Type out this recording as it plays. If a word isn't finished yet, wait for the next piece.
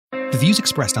The views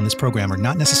expressed on this program are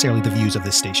not necessarily the views of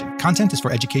this station. Content is for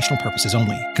educational purposes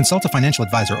only. Consult a financial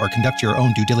advisor or conduct your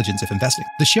own due diligence if investing.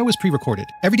 The show is pre-recorded.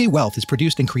 Everyday Wealth is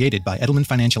produced and created by Edelman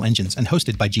Financial Engines and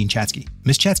hosted by Jean Chatzky.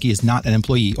 Ms. Chatzky is not an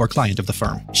employee or client of the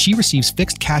firm. She receives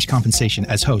fixed cash compensation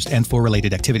as host and for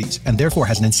related activities, and therefore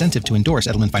has an incentive to endorse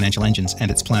Edelman Financial Engines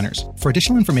and its planners. For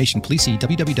additional information, please see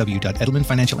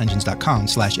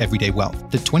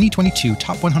www.edelmanfinancialengines.com/everydaywealth. The 2022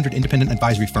 Top 100 Independent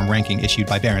Advisory Firm ranking issued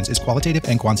by Barron's is qualitative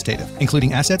and quantitative,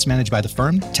 including assets managed by the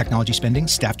firm, technology spending,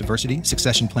 staff diversity,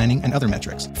 succession planning, and other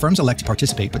metrics. Firms elect to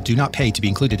participate but do not pay to be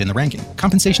included in the ranking.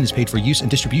 Compensation is paid for use and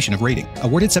distribution of rating.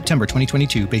 Awarded September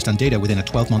 2022 based on data within a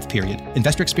 12-month period.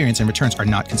 Investor experience and returns are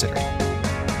not considered.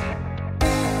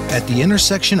 At the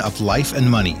intersection of life and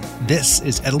money, this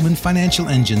is Edelman Financial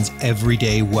Engine's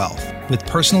Everyday Wealth with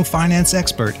personal finance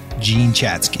expert Jean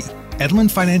Chatzky. Edelman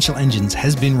Financial Engines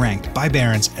has been ranked by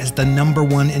Barron's as the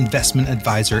 #1 investment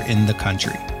advisor in the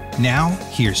country. Now,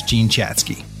 here's Jean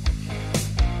Chatzky.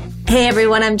 Hey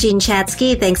everyone, I'm Jean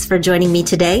Chatzky. Thanks for joining me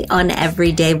today on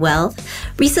Everyday Wealth.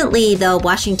 Recently, the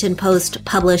Washington Post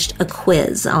published a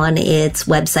quiz on its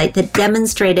website that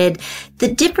demonstrated the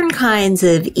different kinds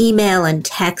of email and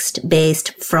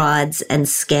text-based frauds and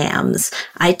scams.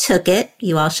 I took it.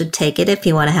 You all should take it if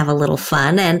you want to have a little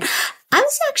fun. And I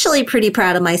was actually pretty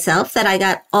proud of myself that I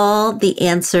got all the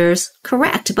answers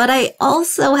correct. But I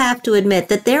also have to admit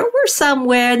that there were some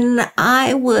when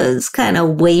I was kind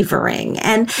of wavering.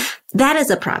 And that is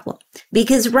a problem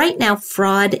because right now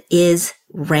fraud is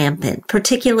rampant,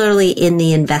 particularly in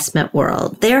the investment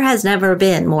world. There has never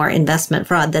been more investment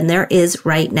fraud than there is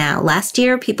right now. Last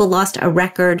year, people lost a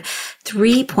record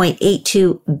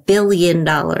 $3.82 billion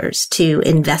to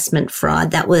investment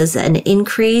fraud. That was an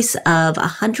increase of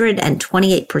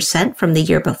 128% from the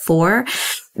year before.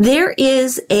 There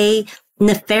is a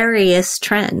nefarious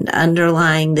trend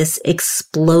underlying this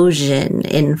explosion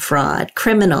in fraud.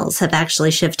 Criminals have actually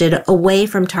shifted away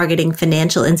from targeting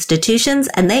financial institutions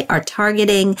and they are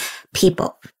targeting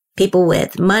people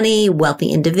with money, wealthy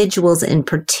individuals, and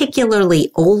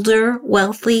particularly older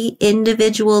wealthy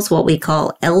individuals, what we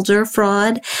call elder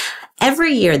fraud.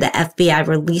 Every year, the FBI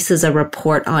releases a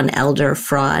report on elder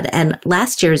fraud, and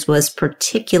last year's was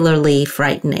particularly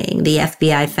frightening. The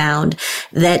FBI found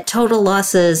that total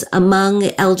losses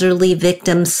among elderly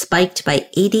victims spiked by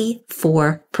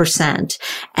 84%.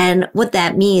 And what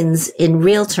that means in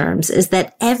real terms is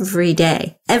that every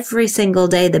day, every single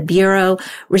day, the Bureau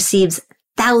receives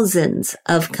thousands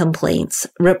of complaints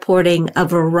reporting a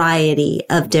variety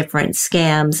of different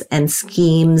scams and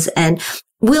schemes, and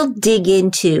we'll dig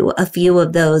into a few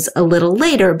of those a little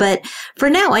later, but for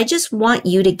now, I just want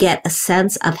you to get a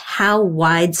sense of how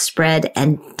widespread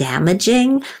and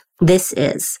damaging this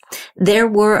is. There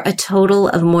were a total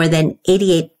of more than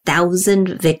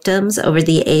 88,000 victims over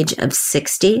the age of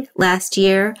 60 last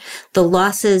year. The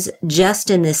losses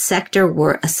just in this sector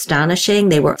were astonishing.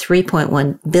 They were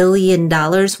 $3.1 billion,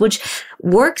 which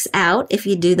works out, if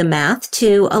you do the math,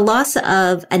 to a loss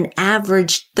of an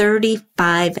average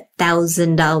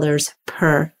 $35,000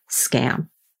 per scam.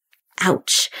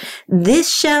 Ouch.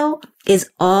 This show is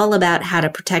all about how to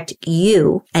protect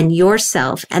you and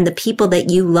yourself and the people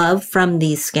that you love from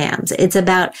these scams. It's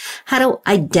about how to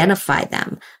identify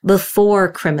them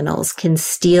before criminals can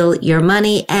steal your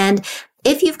money. And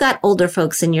if you've got older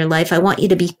folks in your life, I want you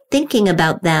to be thinking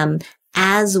about them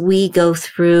as we go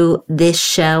through this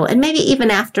show. And maybe even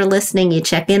after listening, you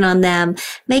check in on them.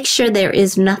 Make sure there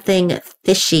is nothing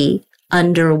fishy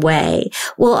underway.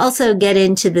 We'll also get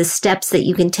into the steps that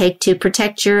you can take to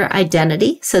protect your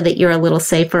identity so that you're a little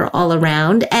safer all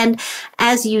around. And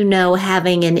as you know,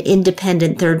 having an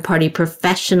independent third-party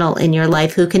professional in your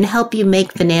life who can help you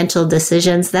make financial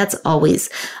decisions, that's always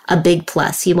a big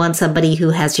plus. You want somebody who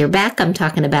has your back. I'm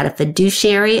talking about a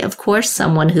fiduciary, of course,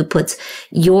 someone who puts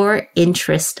your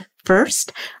interest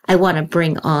first. I want to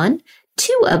bring on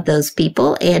two of those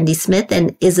people, Andy Smith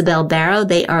and Isabel Barrow.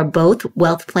 They are both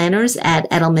wealth planners at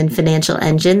Edelman Financial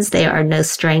Engines. They are no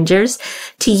strangers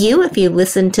to you if you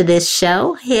listen to this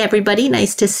show. Hey, everybody.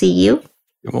 Nice to see you.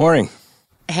 Good morning.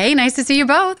 Hey, nice to see you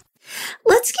both.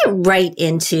 Let's get right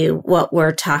into what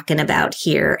we're talking about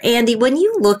here. Andy, when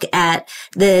you look at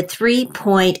the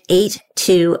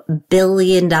 $3.82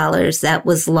 billion that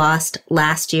was lost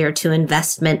last year to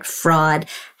investment fraud,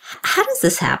 how does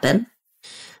this happen?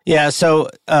 Yeah, so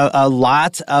a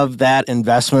lot of that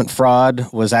investment fraud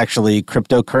was actually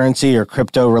cryptocurrency or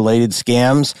crypto-related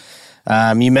scams.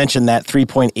 You mentioned that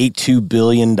 $3.82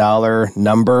 billion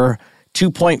number.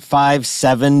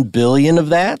 $2.57 billion of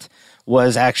that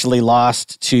was actually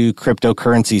lost to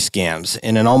cryptocurrency scams.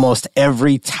 And in almost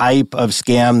every type of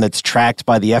scam that's tracked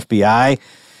by the FBI,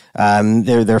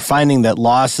 they're finding that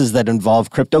losses that involve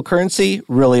cryptocurrency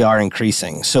really are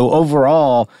increasing. So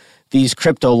overall, these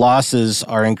crypto losses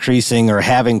are increasing or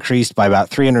have increased by about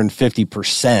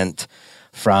 350%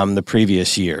 from the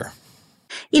previous year.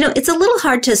 It's a little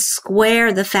hard to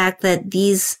square the fact that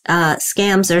these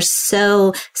scams are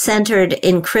so centered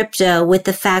in crypto with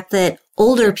the fact that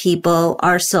older people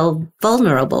are so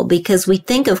vulnerable, because we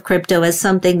think of crypto as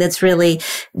something that's really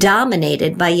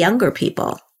dominated by younger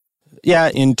people. Yeah,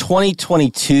 in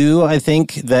 2022, I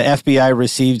think the FBI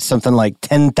received something like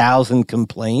 10,000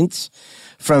 complaints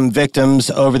from victims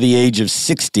over the age of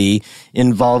 60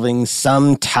 involving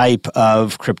some type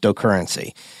of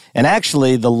cryptocurrency. And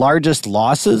actually, the largest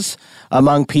losses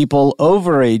among people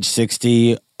over age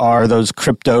 60 are those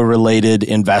crypto-related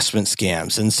investment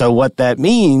scams. And so what that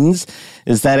means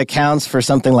is that accounts for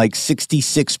something like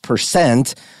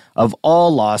 66% of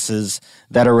all losses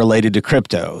that are related to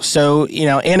crypto. So,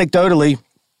 anecdotally,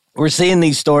 we're seeing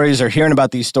these stories or hearing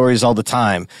about these stories all the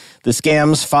time. The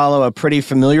scams follow a pretty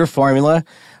familiar formula.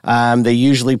 They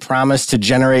usually promise to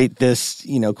generate this,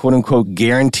 quote-unquote,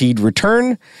 guaranteed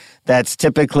return. That's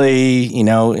typically,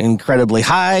 incredibly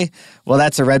high. Well,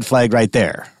 that's a red flag right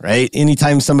there, right?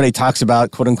 Anytime somebody talks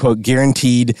about, quote unquote,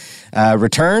 guaranteed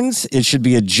returns, it should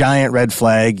be a giant red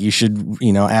flag. You should,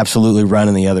 absolutely run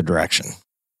in the other direction.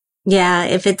 Yeah.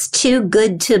 If it's too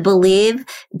good to believe,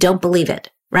 don't believe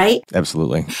it, right?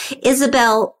 Absolutely.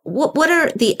 Isabel, what are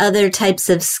the other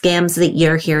types of scams that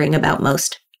you're hearing about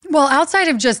most? Well, outside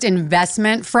of just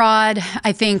investment fraud,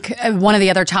 I think one of the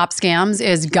other top scams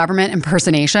is government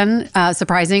impersonation,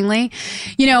 surprisingly.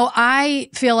 I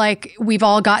feel like we've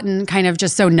all gotten kind of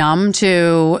just so numb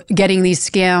to getting these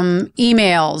scam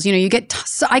emails.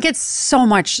 I get so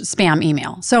much spam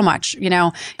email, so much,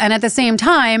 and at the same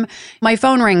time, my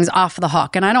phone rings off the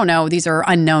hook. And I don't know, these are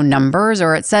unknown numbers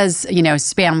or it says,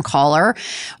 spam caller.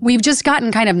 We've just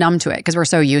gotten kind of numb to it because we're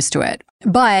so used to it.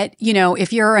 But,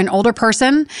 if you're an older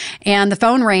person and the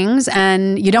phone rings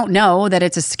and you don't know that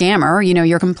it's a scammer,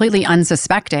 you're completely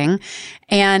unsuspecting,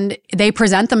 and they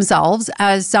present themselves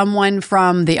as someone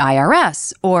from the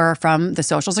IRS or from the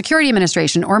Social Security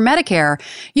Administration or Medicare,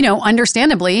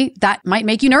 understandably, that might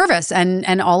make you nervous.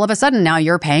 And all of a sudden now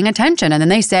you're paying attention. And then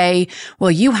they say,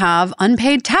 well, you have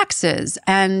unpaid taxes.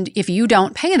 And if you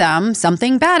don't pay them,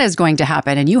 something bad is going to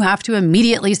happen and you have to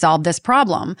immediately solve this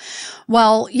problem.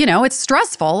 Well, it's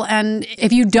stressful. And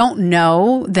if you don't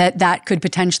know that that could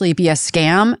potentially be a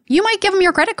scam, you might give them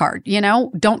your credit card.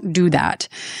 Don't do that.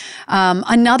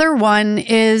 Another one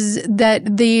is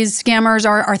that these scammers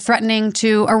are threatening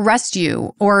to arrest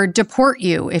you or deport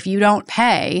you if you don't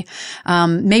pay.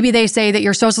 Maybe they say that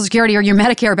your Social Security or your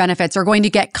Medicare benefits are going to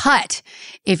get cut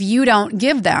if you don't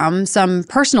give them some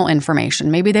personal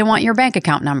information. Maybe they want your bank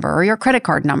account number or your credit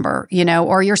card number,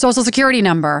 or your Social Security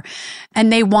number.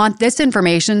 And they want this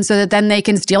information so that then they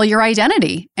can steal your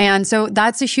identity. And so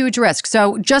that's a huge risk.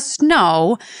 So just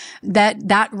know that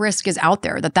that risk is out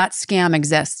there, that scam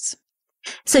exists.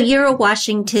 So you're a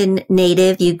Washington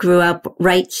native. You grew up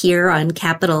right here on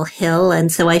Capitol Hill.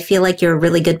 And so I feel like you're a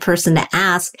really good person to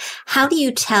ask. How do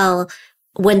you tell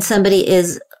when somebody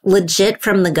is legit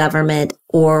from the government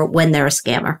or when they're a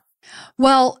scammer?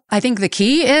 Well, I think the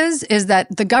key is that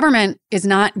the government is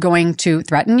not going to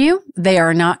threaten you. They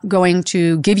are not going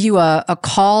to give you a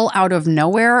call out of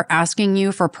nowhere asking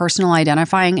you for personal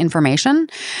identifying information.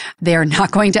 They are not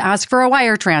going to ask for a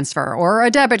wire transfer or a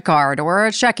debit card or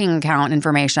a checking account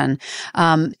information.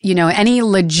 Any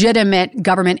legitimate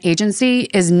government agency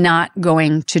is not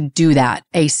going to do that.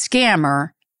 A scammer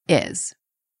is.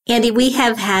 Andy, we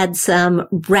have had some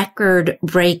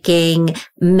record-breaking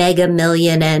Mega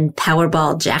Million and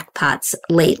Powerball jackpots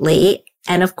lately.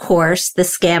 And of course, the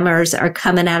scammers are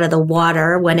coming out of the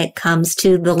water when it comes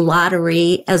to the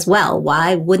lottery as well.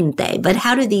 Why wouldn't they? But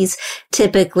how do these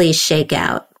typically shake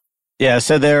out? Yeah,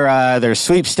 so they're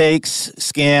sweepstakes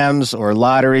scams or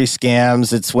lottery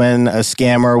scams. It's when a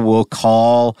scammer will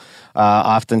call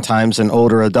oftentimes an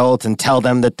older adult and tell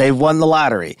them that they've won the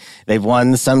lottery. They've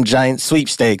won some giant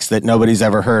sweepstakes that nobody's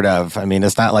ever heard of. I mean,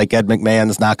 it's not like Ed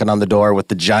McMahon's knocking on the door with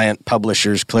the giant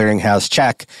Publishers Clearinghouse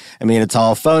check. I mean, it's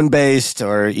all phone-based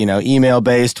or,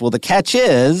 email-based. Well, the catch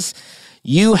is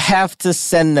you have to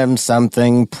send them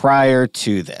something prior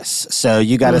to this. So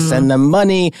you got to send them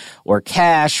money or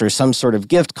cash or some sort of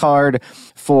gift card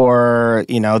for,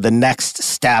 the next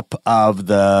step of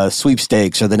the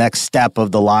sweepstakes or the next step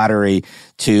of the lottery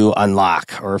to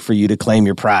unlock or for you to claim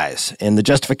your prize. And the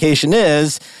justification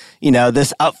is,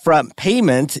 this upfront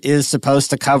payment is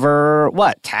supposed to cover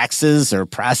what? Taxes or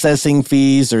processing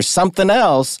fees or something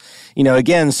else,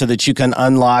 again, so that you can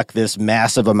unlock this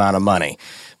massive amount of money.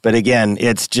 But again,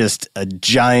 it's just a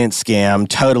giant scam,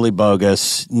 totally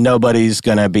bogus. Nobody's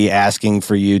going to be asking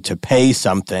for you to pay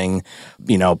something,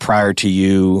 prior to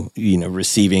you,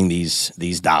 receiving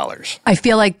these dollars. I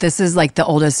feel like this is like the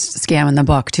oldest scam in the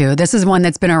book, too. This is one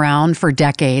that's been around for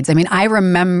decades. I mean, I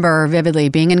remember vividly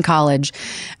being in college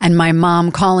and my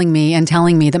mom calling me and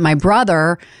telling me that my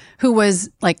brother, who was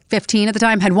like 15 at the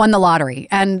time, had won the lottery.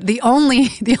 And the only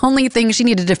thing she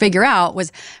needed to figure out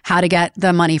was how to get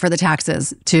the money for the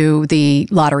taxes to the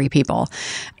lottery people.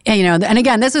 And, and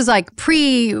again, this is like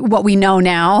pre what we know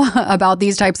now about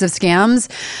these types of scams,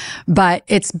 but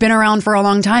it's been around for a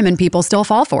long time and people still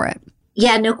fall for it.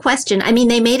 Yeah, no question. I mean,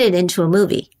 they made it into a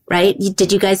movie, right?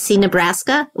 Did you guys see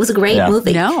Nebraska? It was a great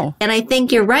movie. No. And I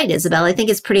think you're right, Isabel. I think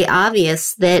it's pretty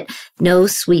obvious that no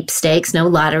sweepstakes, no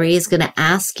lottery is going to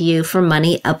ask you for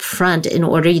money up front in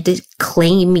order to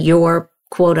claim your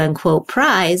quote unquote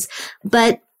prize.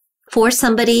 But for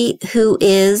somebody who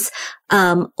is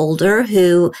older,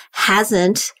 who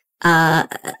hasn't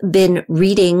been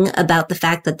reading about the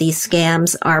fact that these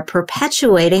scams are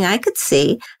perpetuating, I could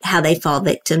see how they fall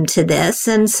victim to this.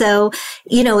 And so,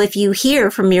 if you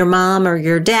hear from your mom or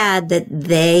your dad that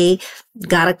they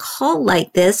got a call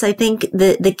like this, I think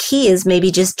the key is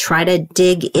maybe just try to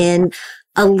dig in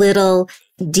a little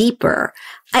deeper.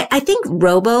 I think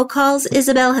robocalls,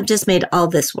 Isabel, have just made all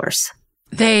this worse.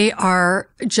 They are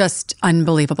just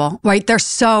unbelievable, right? They're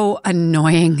so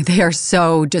annoying. They are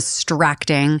so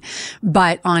distracting.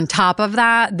 But on top of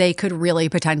that, they could really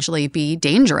potentially be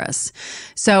dangerous.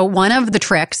 So one of the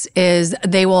tricks is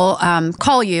they will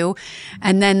call you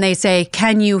and then they say,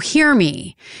 "Can you hear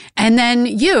me?" And then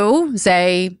you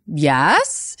say,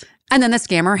 "Yes." And then the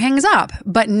scammer hangs up.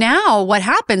 But now what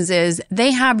happens is they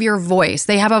have your voice.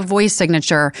 They have a voice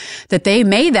signature that they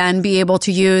may then be able to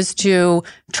use to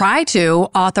try to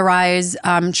authorize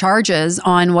charges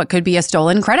on what could be a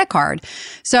stolen credit card.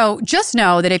 So just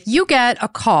know that if you get a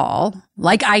call,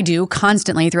 like I do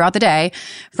constantly throughout the day,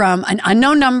 from an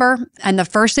unknown number, and the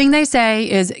first thing they say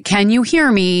is, "Can you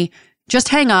hear me?" just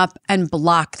hang up and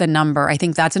block the number. I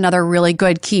think that's another really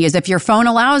good key, is if your phone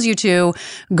allows you to,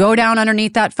 go down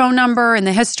underneath that phone number in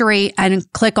the history and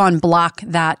click on block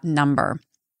that number.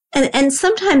 And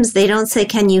sometimes they don't say,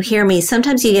 "Can you hear me?"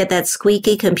 Sometimes you get that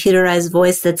squeaky computerized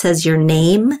voice that says your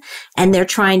name, and they're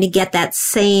trying to get that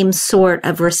same sort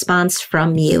of response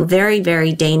from you. Very,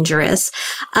 very dangerous.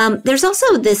 There's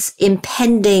also this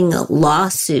impending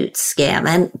lawsuit scam.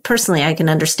 And personally, I can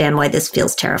understand why this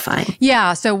feels terrifying.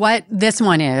 Yeah. So what this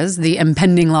one is, the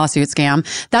impending lawsuit scam,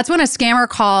 that's when a scammer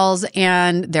calls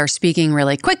and they're speaking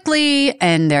really quickly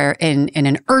and they're in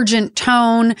an urgent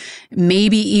tone,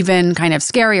 maybe even kind of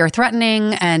scary or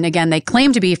threatening. And again, they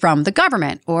claim to be from the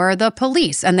government or the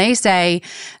police. And they say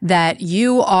that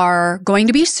you are going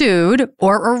to be sued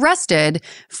or arrested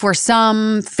for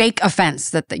some fake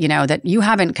offense that you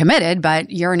haven't committed,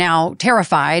 but you're now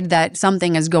terrified that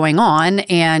something is going on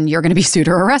and you're going to be sued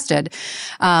or arrested.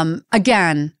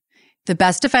 Again, the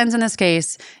best defense in this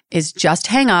case is just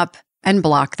hang up and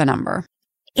block the number.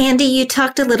 Andy, you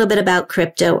talked a little bit about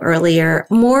crypto earlier.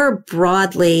 More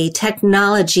broadly,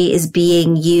 technology is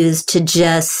being used to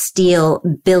just steal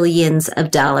billions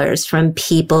of dollars from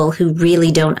people who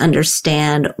really don't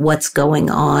understand what's going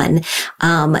on.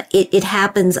 It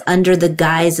happens under the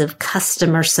guise of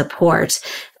customer support.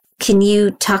 Can you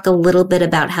talk a little bit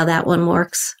about how that one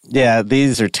works? Yeah,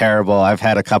 these are terrible. I've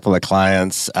had a couple of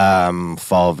clients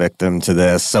fall victim to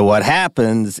this. So what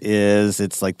happens is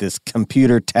it's like this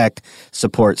computer tech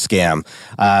support scam.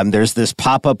 There's this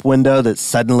pop-up window that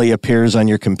suddenly appears on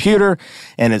your computer,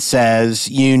 and it says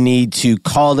you need to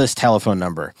call this telephone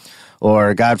number.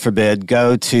 Or, God forbid,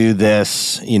 go to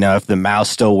this, if the mouse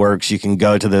still works, you can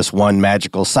go to this one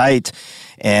magical site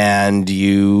and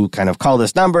you kind of call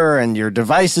this number and your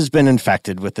device has been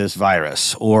infected with this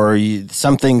virus. Or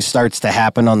something starts to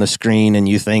happen on the screen and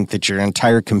you think that your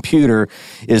entire computer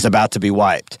is about to be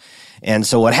wiped. And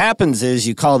so what happens is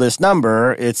you call this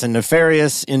number, it's a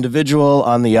nefarious individual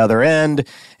on the other end,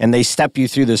 and they step you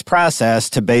through this process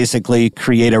to basically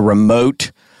create a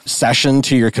remote session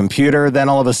to your computer. Then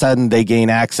all of a sudden they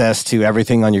gain access to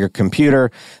everything on your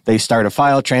computer. They start a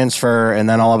file transfer, and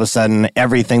then all of a sudden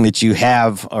everything that you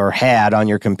have or had on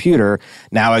your computer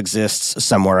now exists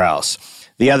somewhere else.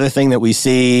 The other thing that we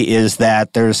see is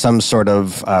that there's some sort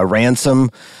of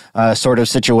ransom sort of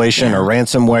situation or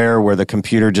ransomware where the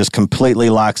computer just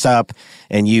completely locks up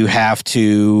and you have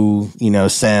to,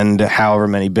 send however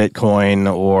many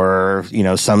Bitcoin or,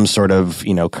 some sort of,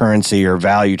 currency or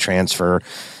value transfer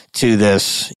to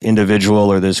this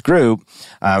individual or this group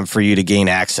for you to gain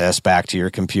access back to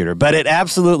your computer. But it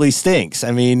absolutely stinks.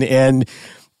 I mean, and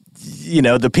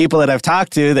the people that I've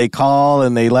talked to, they call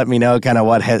and they let me know kind of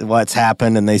what's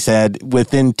happened. And they said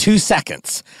within 2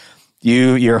 seconds,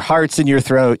 your heart's in your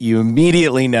throat. You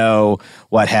immediately know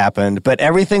what happened. But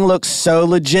everything looks so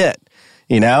legit,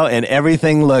 and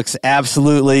everything looks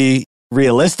absolutely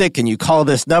realistic. And you call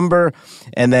this number,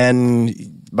 and then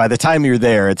by the time you're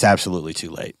there, it's absolutely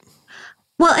too late.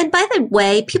 Well, and by the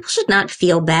way, people should not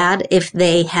feel bad if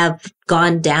they have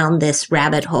gone down this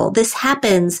rabbit hole. This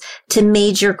happens to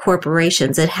major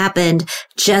corporations. It happened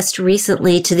just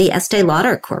recently to the Estee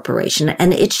Lauder Corporation,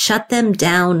 and it shut them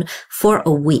down for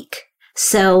a week.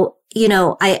 So,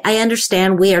 I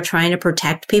understand we are trying to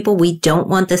protect people. We don't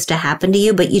want this to happen to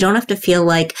you, but you don't have to feel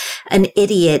like an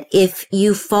idiot if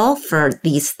you fall for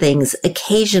these things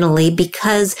occasionally,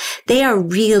 because they are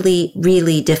really,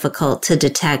 really difficult to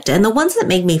detect. And the ones that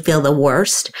make me feel the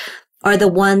worst are the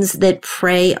ones that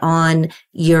prey on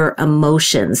your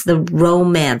emotions, the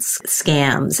romance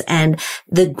scams and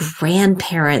the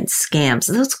grandparent scams.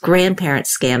 Those grandparent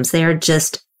scams, they are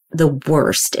just the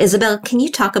worst. Isabel, can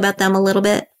you talk about them a little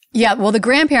bit? Yeah, well, the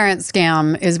grandparent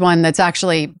scam is one that's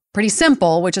actually pretty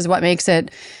simple, which is what makes it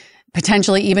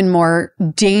potentially even more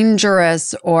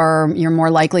dangerous, or you're more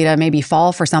likely to maybe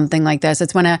fall for something like this.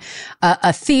 It's when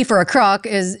a thief or a crook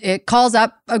it calls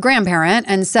up a grandparent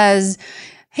and says,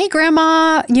 "Hey,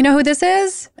 Grandma, you know who this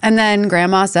is?" And then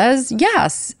Grandma says,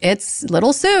 "Yes, it's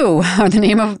Little Sue," or the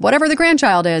name of whatever the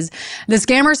grandchild is. The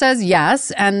scammer says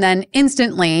yes, and then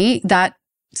instantly that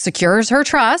secures her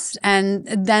trust. And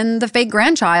then the fake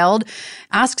grandchild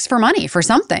asks for money for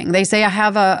something. They say, "I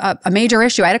have a major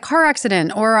issue. I had a car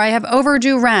accident," or "I have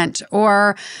overdue rent,"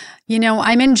 or,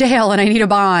 "I'm in jail and I need a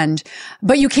bond,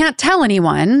 but you can't tell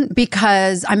anyone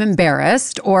because I'm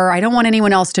embarrassed, or I don't want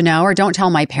anyone else to know, or don't tell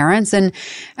my parents." And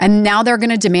now they're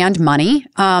going to demand money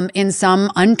in some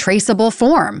untraceable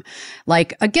form,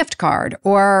 like a gift card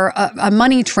or a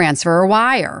money transfer or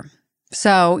wire.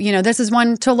 So, this is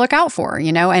one to look out for,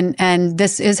 and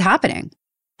this is happening.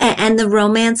 And the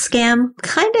romance scam,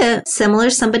 kind of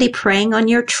similar, somebody preying on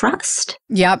your trust.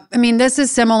 Yep. I mean, this is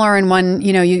similar in one,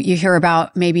 you hear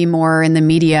about maybe more in the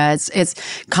media. It's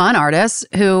con artists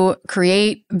who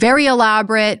create very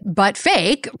elaborate but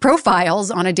fake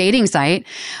profiles on a dating site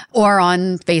or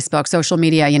on Facebook, social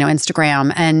media,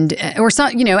 Instagram, or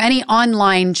any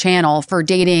online channel for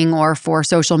dating or for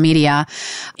social media,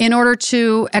 in order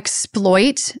to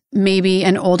exploit maybe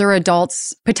an older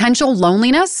adult's potential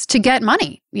loneliness to get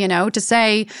money. To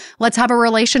say, let's have a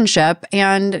relationship,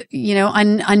 and,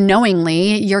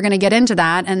 unknowingly, you're going to get into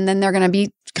that, and then they're going to be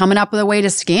coming up with a way to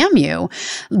scam you.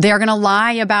 They're going to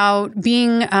lie about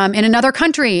being in another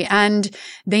country and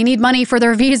they need money for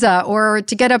their visa, or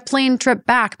to get a plane trip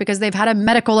back because they've had a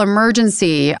medical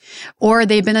emergency, or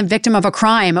they've been a victim of a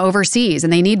crime overseas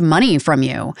and they need money from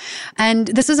you. And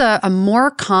this is a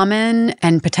more common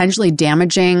and potentially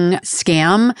damaging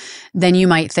scam than you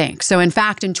might think. So in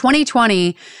fact, in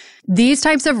 2020, these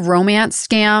types of romance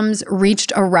scams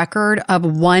reached a record of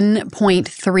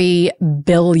 1.3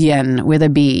 billion with a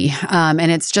B.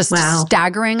 And it's just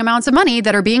staggering amounts of money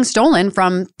that are being stolen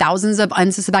from thousands of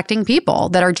unsuspecting people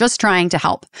that are just trying to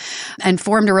help and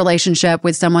formed a relationship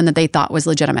with someone that they thought was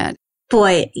legitimate.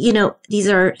 Boy, these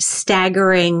are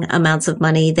staggering amounts of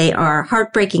money. They are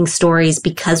heartbreaking stories,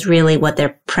 because really what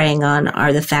they're preying on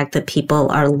are the fact that people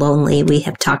are lonely. We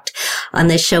have talked on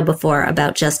this show before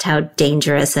about just how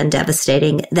dangerous and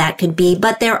devastating that could be.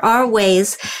 But there are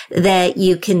ways that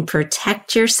you can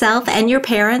protect yourself and your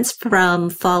parents from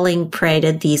falling prey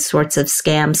to these sorts of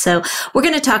scams. So we're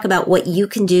going to talk about what you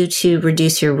can do to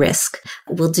reduce your risk.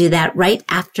 We'll do that right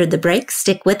after the break.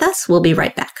 Stick with us. We'll be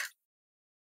right back.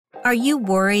 Are you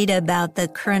worried about the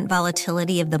current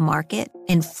volatility of the market,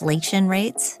 inflation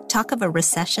rates, talk of a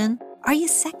recession? Are you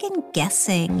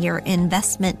second-guessing your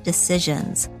investment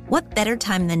decisions? What better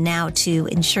time than now to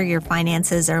ensure your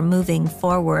finances are moving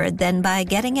forward than by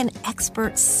getting an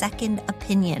expert second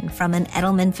opinion from an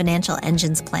Edelman Financial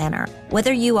Engines planner?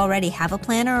 Whether you already have a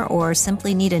planner or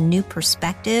simply need a new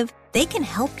perspective, they can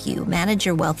help you manage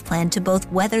your wealth plan to both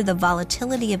weather the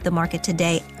volatility of the market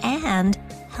today and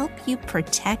help you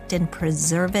protect and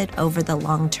preserve it over the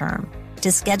long term.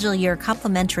 To schedule your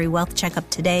complimentary wealth checkup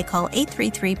today, call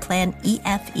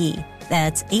 833-PLAN-EFE.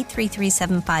 That's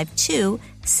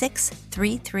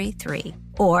 833-752-6333.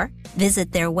 Or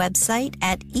visit their website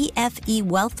at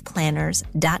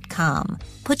efewealthplanners.com.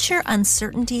 Put your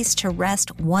uncertainties to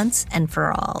rest once and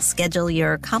for all. Schedule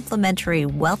your complimentary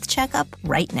wealth checkup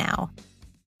right now.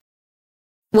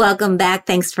 Welcome back.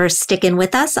 Thanks for sticking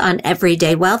with us on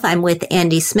Everyday Wealth. I'm with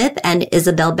Andy Smith and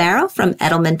Isabel Barrow from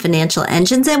Edelman Financial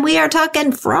Engines, and we are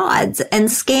talking frauds and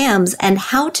scams and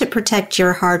how to protect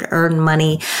your hard-earned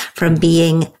money from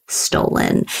being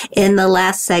stolen. In the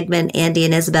last segment, Andy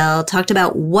and Isabel talked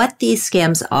about what these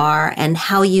scams are and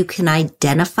how you can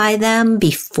identify them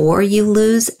before you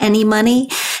lose any money.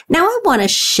 Now I want to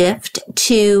shift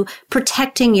to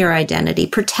protecting your identity,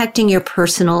 protecting your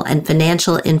personal and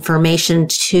financial information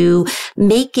to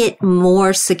make it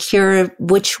more secure,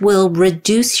 which will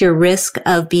reduce your risk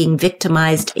of being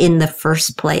victimized in the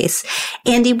first place.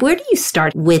 Andy, where do you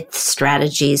start with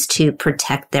strategies to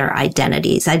protect their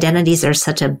identities? Identities are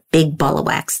such a big ball of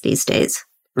wax these days.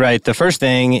 Right. The first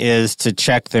thing is to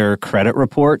check their credit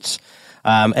reports,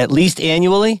 at least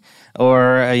annually,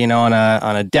 or on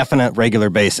a definite regular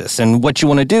basis. And what you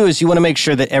want to do is you want to make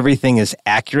sure that everything is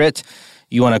accurate.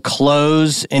 You want to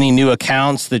close any new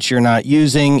accounts that you're not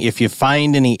using. If you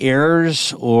find any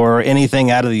errors or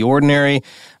anything out of the ordinary,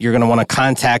 you're going to want to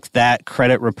contact that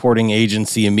credit reporting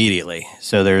agency immediately.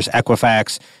 So there's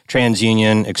Equifax,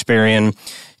 TransUnion, Experian.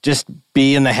 Just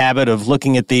be in the habit of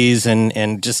looking at these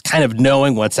and just kind of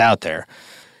knowing what's out there.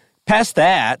 Past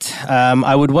that,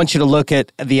 I would want you to look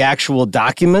at the actual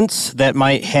documents that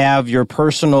might have your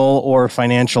personal or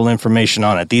financial information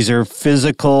on it. These are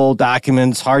physical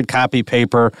documents, hard copy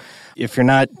paper. If you're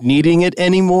not needing it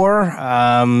anymore,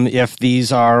 if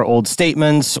these are old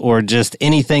statements or just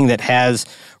anything that has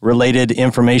related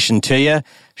information to you,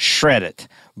 shred it,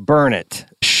 burn it,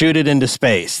 shoot it into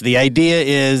space. The idea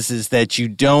is that you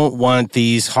don't want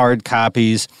these hard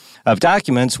copies of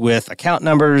documents with account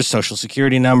numbers, social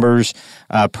security numbers,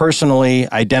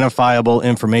 personally identifiable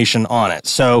information on it.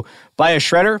 So buy a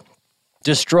shredder,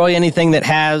 destroy anything that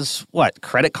has,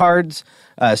 credit cards,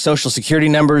 social security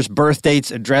numbers, birth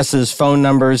dates, addresses, phone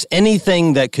numbers,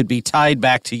 anything that could be tied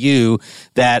back to you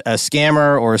that a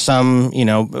scammer or some,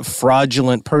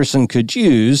 fraudulent person could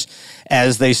use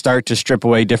as they start to strip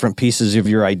away different pieces of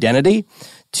your identity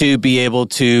to be able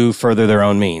to further their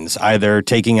own means, either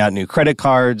taking out new credit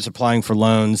cards, applying for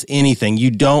loans, anything. You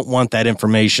don't want that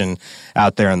information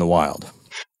out there in the wild.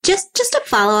 Just to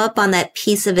follow up on that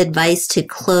piece of advice to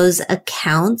close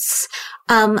accounts,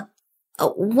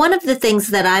 one of the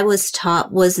things that I was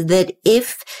taught was that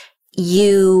if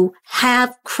you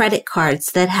have credit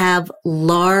cards that have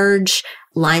large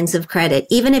lines of credit,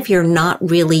 even if you're not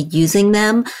really using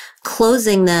them,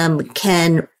 closing them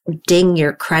can ding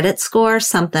your credit score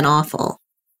something awful.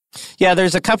 Yeah,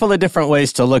 there's a couple of different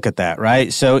ways to look at that,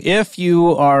 right? So if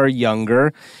you are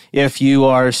younger, if you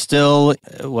are still,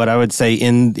 what I would say,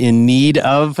 in need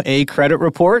of a credit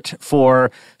report for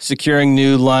securing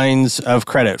new lines of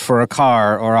credit for a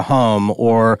car or a home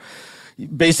or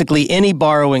basically any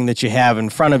borrowing that you have in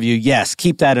front of you, yes,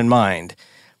 keep that in mind.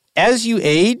 As you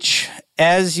age,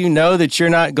 as you know that you're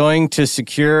not going to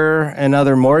secure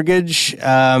another mortgage,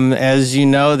 as you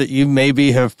know that you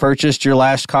maybe have purchased your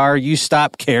last car, you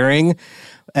stop caring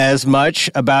as much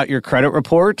about your credit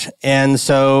report. And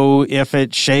so if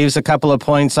it shaves a couple of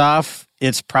points off,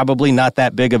 it's probably not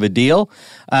that big of a deal.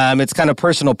 It's kind of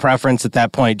personal preference at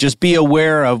that point. Just be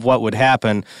aware of what would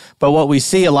happen. But what we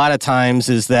see a lot of times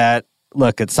is that,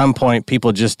 look, at some point,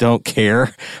 people just don't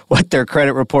care what their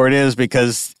credit report is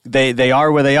because they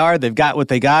are where they are. They've got what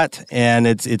they got, and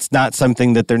it's not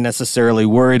something that they're necessarily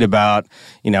worried about,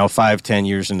 5-10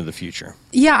 years into the future.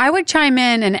 Yeah, I would chime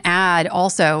in and add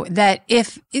also that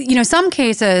if, some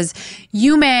cases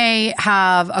you may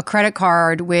have a credit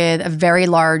card with a very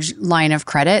large line of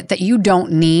credit that you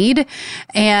don't need.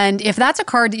 And if that's a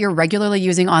card that you're regularly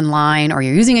using online or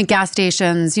you're using at gas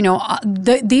stations,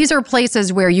 these are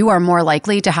places where you are more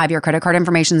likely to have your credit card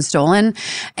information stolen.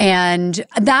 And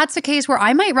that's a case where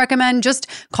I might recommend just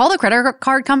call the credit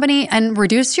card company and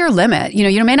reduce your limit.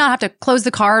 You may not have to close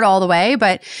the card all the way,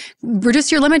 but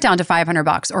reduce your limit down to $500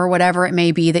 or whatever it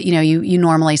may be that, you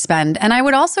normally spend. And I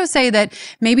would also say that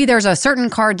maybe there's a certain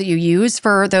card that you use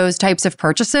for those types of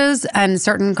purchases and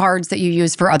certain cards that you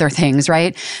use for other things,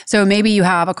 right? So maybe you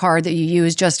have a card that you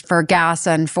use just for gas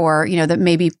and for,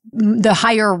 maybe the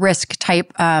higher risk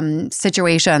type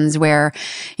situations where,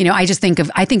 I think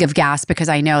of gas because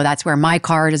I know that's where my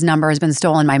card number has been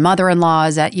stolen. My mother-in-law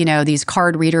is at, these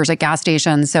card readers at gas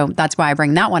stations. So that's why I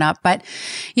bring that one up. But,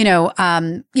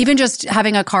 even just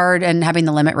having a card and having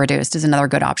the limit reduced is another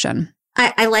good option.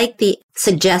 I like the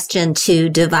suggestion to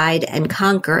divide and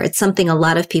conquer. It's something a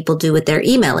lot of people do with their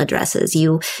email addresses.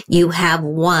 You have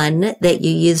one that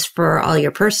you use for all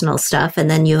your personal stuff, and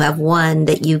then you have one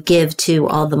that you give to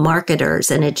all the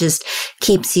marketers, and it just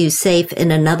keeps you safe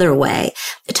in another way.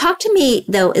 Talk to me,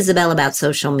 though, Isabel, about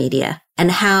social media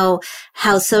and how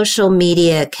social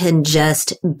media can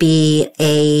just be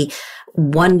a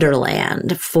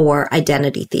wonderland for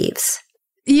identity thieves.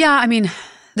 Yeah, I mean,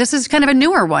 this is kind of a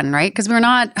newer one, right? Because we're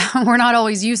not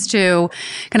always used to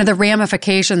kind of the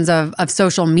ramifications of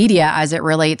social media as it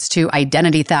relates to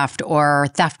identity theft or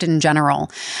theft in general.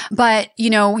 But,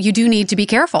 you do need to be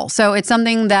careful. So it's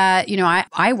something that,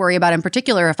 I worry about in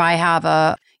particular if I have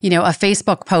a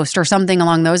Facebook post or something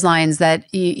along those lines that,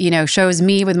 shows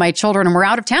me with my children and we're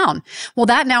out of town. Well,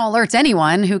 that now alerts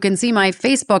anyone who can see my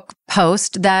Facebook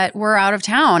post that we're out of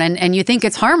town. And you think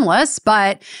it's harmless,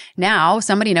 but now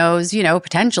somebody knows,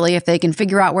 potentially if they can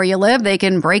figure out where you live, they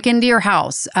can break into your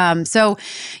house. So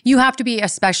you have to be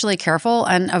especially careful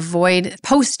and avoid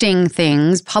posting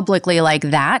things publicly like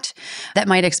that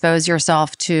might expose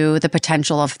yourself to the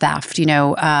potential of theft.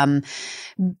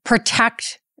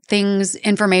 Protect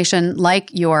information like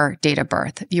your date of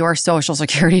birth, your social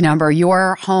security number,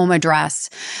 your home address,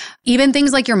 even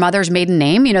things like your mother's maiden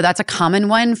name. That's a common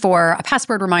one for a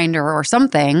password reminder or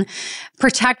something.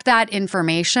 Protect that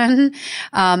information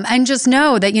and just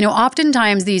know that,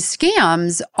 oftentimes these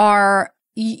scams are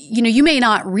you may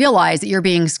not realize that you're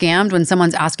being scammed when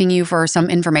someone's asking you for some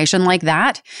information like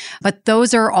that, but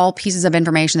those are all pieces of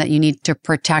information that you need to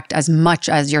protect as much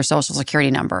as your social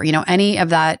security number. Any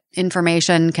of that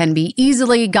information can be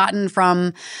easily gotten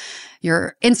from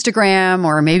your Instagram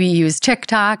or maybe use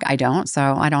TikTok. I don't,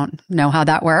 so I don't know how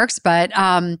that works, but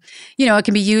it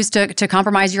can be used to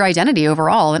compromise your identity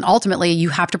overall. And ultimately, you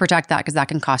have to protect that because that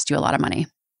can cost you a lot of money.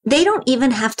 They don't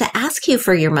even have to ask you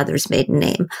for your mother's maiden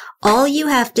name. All you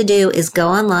have to do is go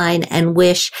online and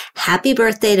wish happy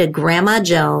birthday to Grandma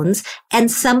Jones,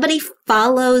 and somebody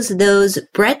follows those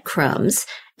breadcrumbs,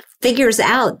 figures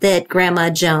out that Grandma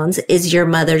Jones is your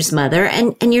mother's mother,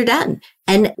 and you're done.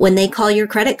 And when they call your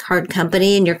credit card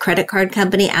company and your credit card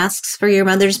company asks for your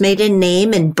mother's maiden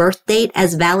name and birth date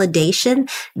as validation,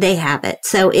 they have it.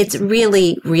 So it's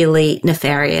really, really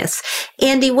nefarious.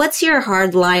 Andy, what's your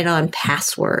hard line on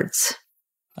passwords?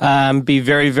 Be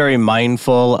very, very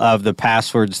mindful of the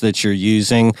passwords that you're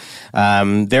using.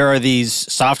 There are these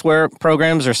software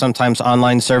programs or sometimes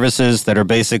online services that are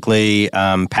basically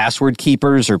password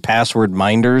keepers or password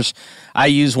minders. I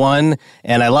use one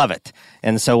and I love it.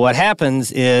 And so what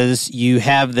happens is you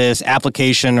have this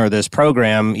application or this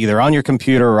program either on your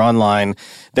computer or online.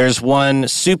 There's one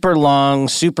super long,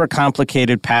 super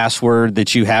complicated password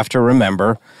that you have to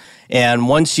remember. And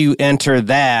once you enter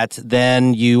that,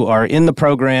 then you are in the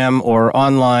program or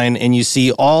online and you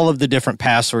see all of the different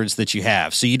passwords that you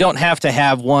have. So you don't have to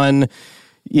have one,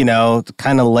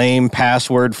 kind of lame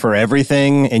password for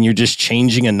everything and you're just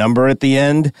changing a number at the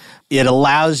end. It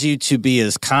allows you to be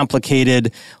as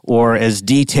complicated or as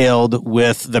detailed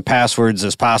with the passwords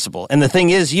as possible. And the thing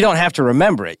is, you don't have to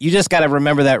remember it. You just got to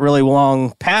remember that really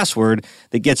long password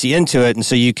that gets you into it. And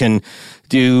so you can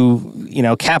do,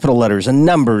 capital letters and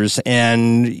numbers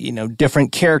and,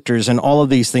 different characters and all of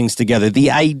these things together.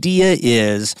 The idea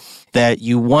is that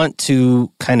you want to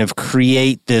kind of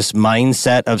create this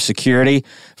mindset of security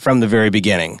from the very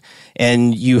beginning.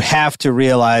 And you have to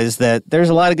realize that there's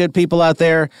a lot of good people out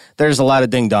there. There's a lot of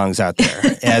ding-dongs out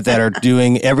there that are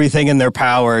doing everything in their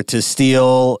power to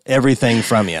steal everything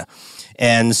from you.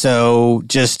 And so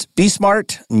just be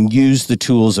smart and use the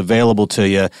tools available to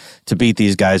you to beat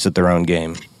these guys at their own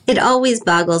game. It always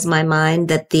boggles my mind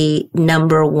that the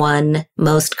number one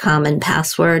most common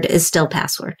password is still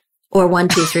password. Or 1,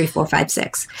 2, 3, 4, 5,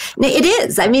 6. It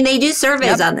is. I mean, they do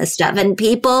surveys on this stuff, and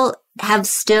people have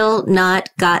still not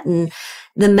gotten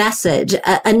the message.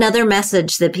 Another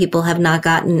message that people have not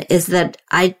gotten is that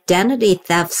identity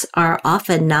thefts are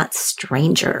often not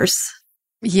strangers.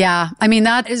 Yeah. I mean,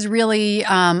 that is really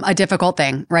a difficult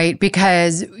thing, right?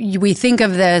 Because we think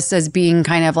of this as being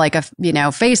kind of like a,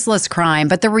 faceless crime.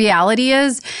 But the reality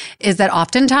is that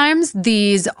oftentimes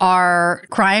these are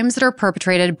crimes that are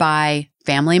perpetrated by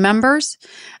family members,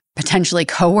 potentially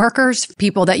coworkers,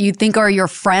 people that you think are your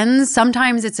friends.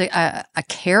 Sometimes it's a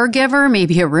caregiver,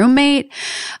 maybe a roommate,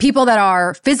 people that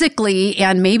are physically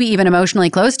and maybe even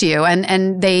emotionally close to you.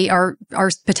 And they are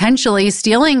potentially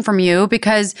stealing from you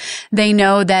because they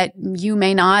know that you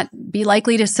may not be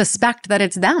likely to suspect that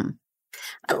it's them.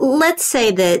 Let's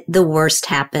say that the worst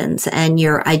happens and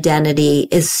your identity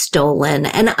is stolen.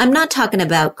 And I'm not talking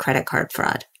about credit card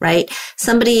fraud, right?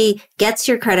 Somebody gets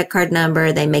your credit card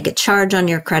number. They make a charge on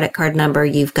your credit card number.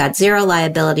 You've got zero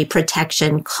liability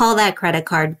protection. Call that credit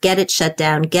card, get it shut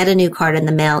down, get a new card in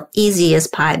the mail, easy as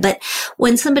pie. But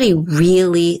when somebody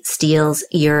really steals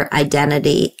your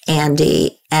identity,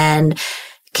 Andy, and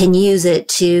can use it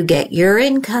to get your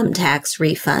income tax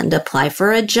refund, apply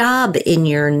for a job in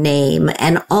your name,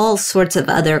 and all sorts of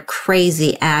other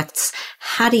crazy acts.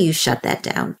 How do you shut that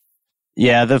down?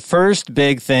 Yeah, the first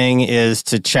big thing is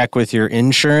to check with your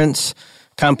insurance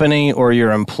company or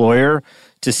your employer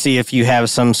to see if you have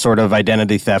some sort of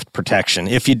identity theft protection.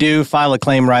 If you do, file a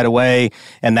claim right away,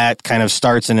 and that kind of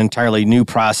starts an entirely new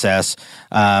process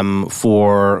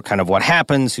for kind of what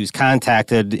happens, who's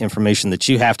contacted, information that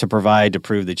you have to provide to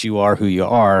prove that you are who you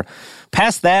are.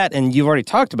 Past that, and you've already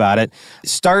talked about it,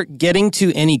 start getting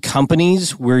to any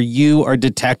companies where you are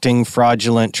detecting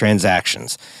fraudulent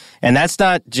transactions. And that's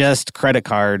not just credit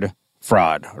card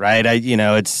fraud, right?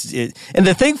 And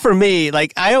the thing for me,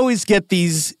 like, I always get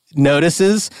these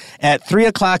notices at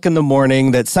 3:00 in the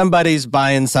morning that somebody's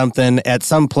buying something at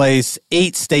some place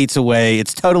 8 states away.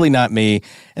 It's totally not me.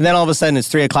 And then all of a sudden it's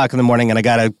 3:00 in the morning and I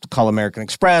got to call American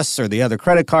Express or the other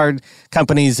credit card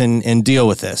companies and deal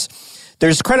with this.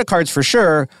 There's credit cards for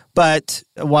sure, but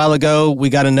a while ago we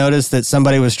got a notice that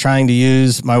somebody was trying to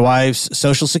use my wife's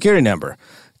Social Security number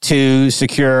to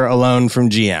secure a loan from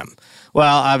GM.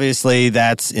 Well, obviously,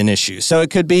 that's an issue. So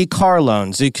it could be car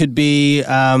loans. It could be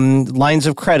lines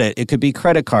of credit. It could be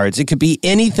credit cards. It could be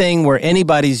anything where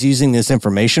anybody's using this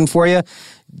information for you.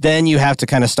 Then you have to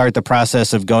kind of start the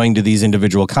process of going to these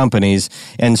individual companies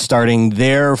and starting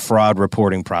their fraud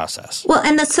reporting process. Well,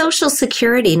 and the Social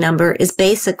Security number is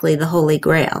basically the Holy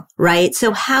Grail, right?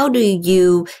 So how do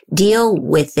you deal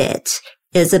with it,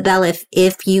 Isabel,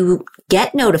 if you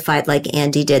get notified like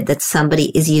Andy did that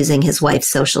somebody is using his wife's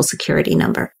Social Security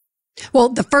number? Well,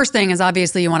 the first thing is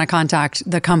obviously you want to contact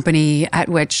the company at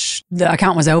which the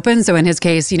account was open. So in his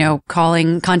case,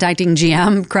 contacting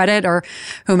GM Credit or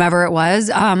whomever it was.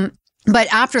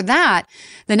 But after that,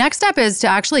 the next step is to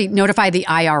actually notify the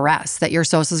IRS that your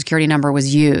Social Security number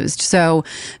was used. So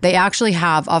they actually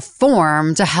have a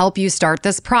form to help you start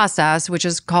this process, which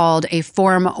is called a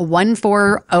Form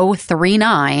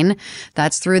 14039.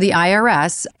 That's through the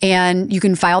IRS. And you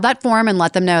can file that form and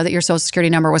let them know that your Social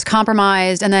Security number was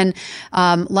compromised. And then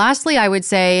lastly, I would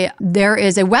say there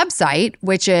is a website,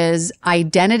 which is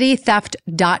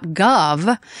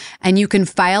identitytheft.gov, and you can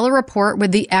file a report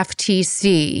with the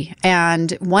FTC.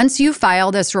 And once you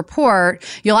file this report,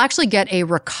 you'll actually get a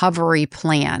recovery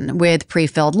plan with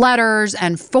pre-filled letters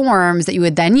and forms that you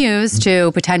would then use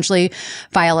to potentially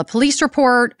file a police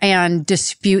report and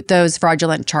dispute those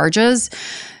fraudulent charges.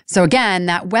 So again,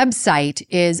 that website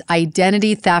is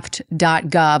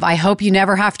identitytheft.gov. I hope you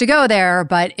never have to go there,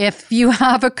 but if you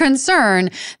have a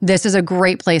concern, this is a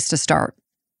great place to start.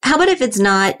 How about if it's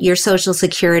not your Social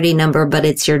Security number, but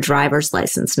it's your driver's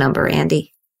license number,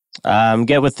 Andy?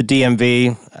 Get with the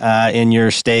DMV in your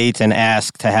state and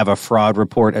ask to have a fraud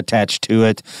report attached to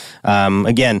it.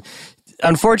 Again,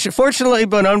 fortunately,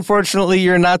 but unfortunately,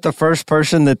 you're not the first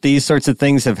person that these sorts of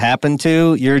things have happened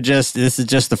to. This is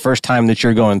just the first time that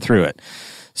you're going through it.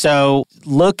 So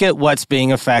look at what's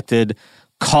being affected.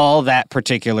 Call that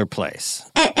particular place.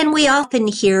 And we often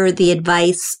hear the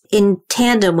advice in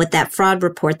tandem with that fraud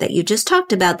report that you just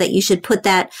talked about, that you should put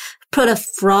a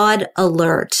fraud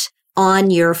alert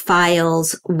on your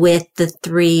files with the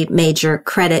 3 major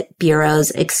credit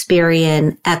bureaus,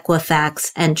 Experian,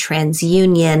 Equifax, and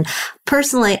TransUnion.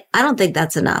 Personally, I don't think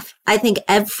that's enough. I think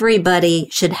everybody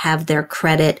should have their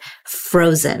credit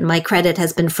frozen. My credit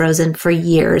has been frozen for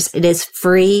years. It is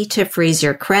free to freeze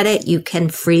your credit. You can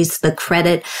freeze the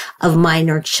credit of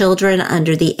minor children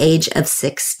under the age of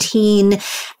 16.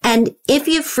 And if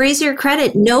you freeze your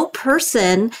credit, no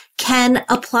person can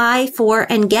apply for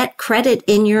and get credit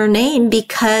in your name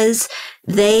because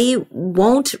they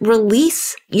won't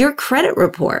release your credit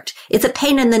report. It's a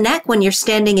pain in the neck when you're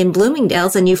standing in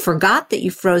Bloomingdale's and you forgot that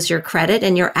you froze your credit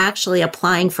and you're actually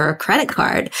applying for a credit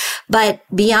card. But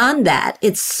beyond that,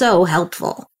 it's so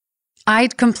helpful. I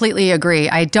completely agree.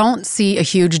 I don't see a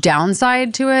huge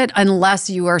downside to it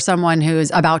unless you are someone who's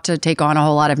about to take on a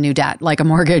whole lot of new debt, like a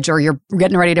mortgage, or you're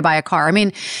getting ready to buy a car. I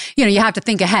mean, you have to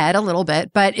think ahead a little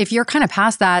bit, but if you're kind of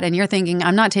past that and you're thinking,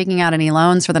 I'm not taking out any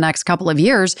loans for the next couple of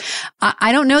years,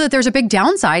 I don't know that there's a big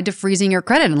downside to freezing your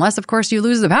credit, unless, of course, you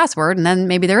lose the password, and then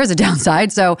maybe there is a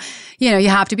downside. So, you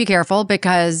have to be careful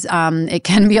because it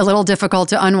can be a little difficult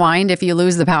to unwind if you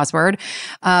lose the password.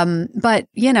 But,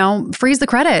 freeze the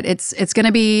credit. It's going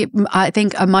to be, I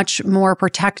think, a much more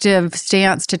protective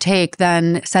stance to take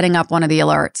than setting up one of the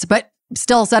alerts. But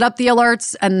still set up the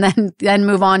alerts and then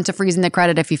move on to freezing the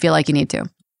credit if you feel like you need to.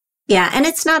 Yeah, and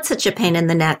it's not such a pain in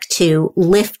the neck to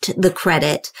lift the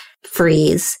credit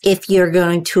freeze. If you're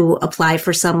going to apply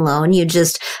for some loan, you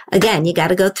just, again, you got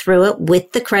to go through it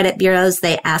with the credit bureaus.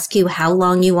 They ask you how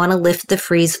long you want to lift the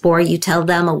freeze for. You tell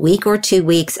them a week or 2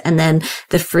 weeks, and then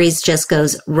the freeze just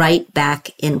goes right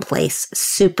back in place.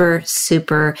 Super,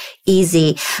 super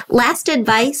easy. Last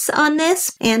advice on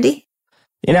this, Andy?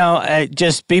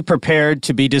 Just be prepared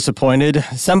to be disappointed.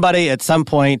 Somebody at some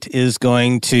point is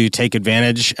going to take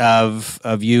advantage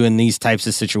of you in these types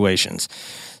of situations.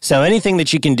 So anything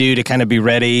that you can do to kind of be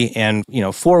ready and,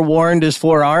 forewarned is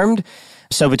forearmed.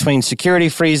 So between security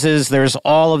freezes, there's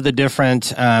all of the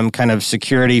different kind of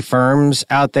security firms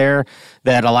out there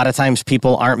that a lot of times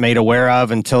people aren't made aware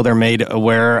of until they're made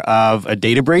aware of a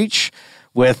data breach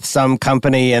with some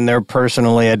company and their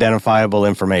personally identifiable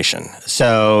information.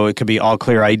 So it could be All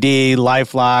Clear ID,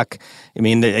 LifeLock. The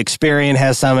Experian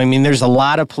has some. There's a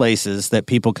lot of places that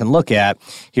people can look at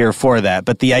here for that.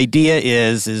 But the idea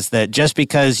is that just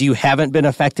because you haven't been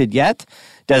affected yet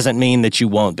doesn't mean that you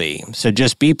won't be. So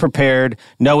just be prepared,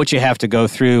 know what you have to go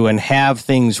through, and have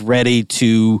things ready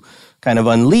to kind of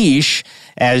unleash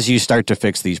as you start to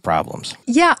fix these problems.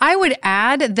 Yeah, I would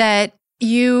add that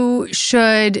you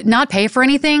should not pay for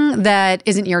anything that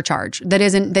isn't your charge,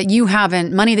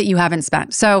 money that you haven't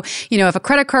spent. So, if a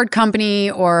credit card company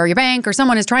or your bank or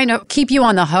someone is trying to keep you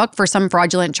on the hook for some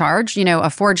fraudulent charge, a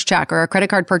forged check or a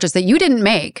credit card purchase that you didn't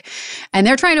make, and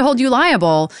they're trying to hold you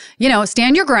liable,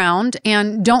 stand your ground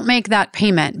and don't make that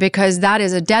payment, because that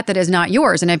is a debt that is not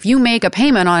yours. And if you make a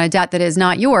payment on a debt that is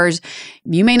not yours,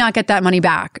 you may not get that money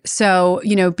back. So,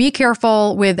 be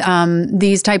careful with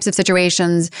these types of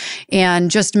situations, and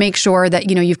just make sure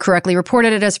that, you've correctly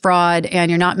reported it as fraud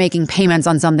and you're not making payments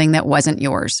on something that wasn't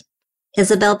yours.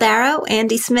 Isabel Barrow,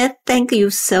 Andy Smith, thank you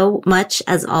so much,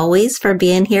 as always, for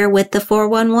being here with the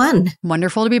 411.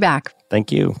 Wonderful to be back.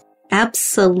 Thank you.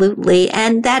 Absolutely.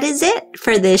 And that is it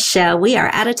for this show. We are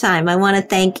out of time. I want to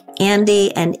thank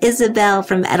Andy and Isabel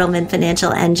from Edelman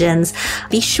Financial Engines.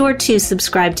 Be sure to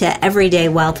subscribe to Everyday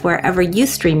Wealth wherever you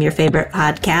stream your favorite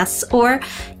podcasts, or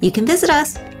you can visit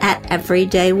us at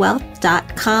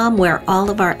everydaywealth.com, where all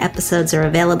of our episodes are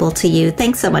available to you.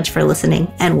 Thanks so much for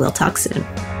listening, and we'll talk soon.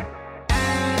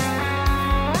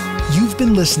 You've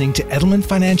been listening to Edelman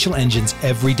Financial Engines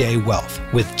Everyday Wealth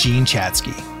with Gene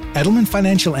Chatzky. Edelman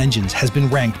Financial Engines has been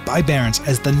ranked by Barron's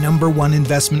as the #1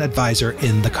 investment advisor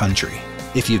in the country.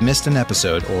 If you've missed an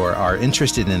episode or are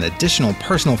interested in additional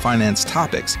personal finance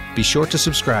topics, be sure to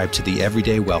subscribe to the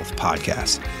Everyday Wealth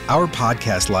podcast. Our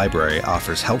podcast library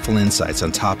offers helpful insights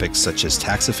on topics such as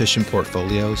tax-efficient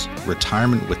portfolios,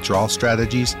 retirement withdrawal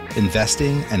strategies,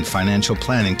 investing, and financial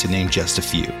planning, to name just a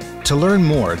few. To learn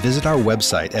more, visit our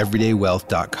website,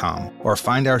 everydaywealth.com, or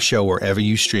find our show wherever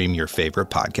you stream your favorite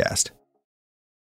podcast.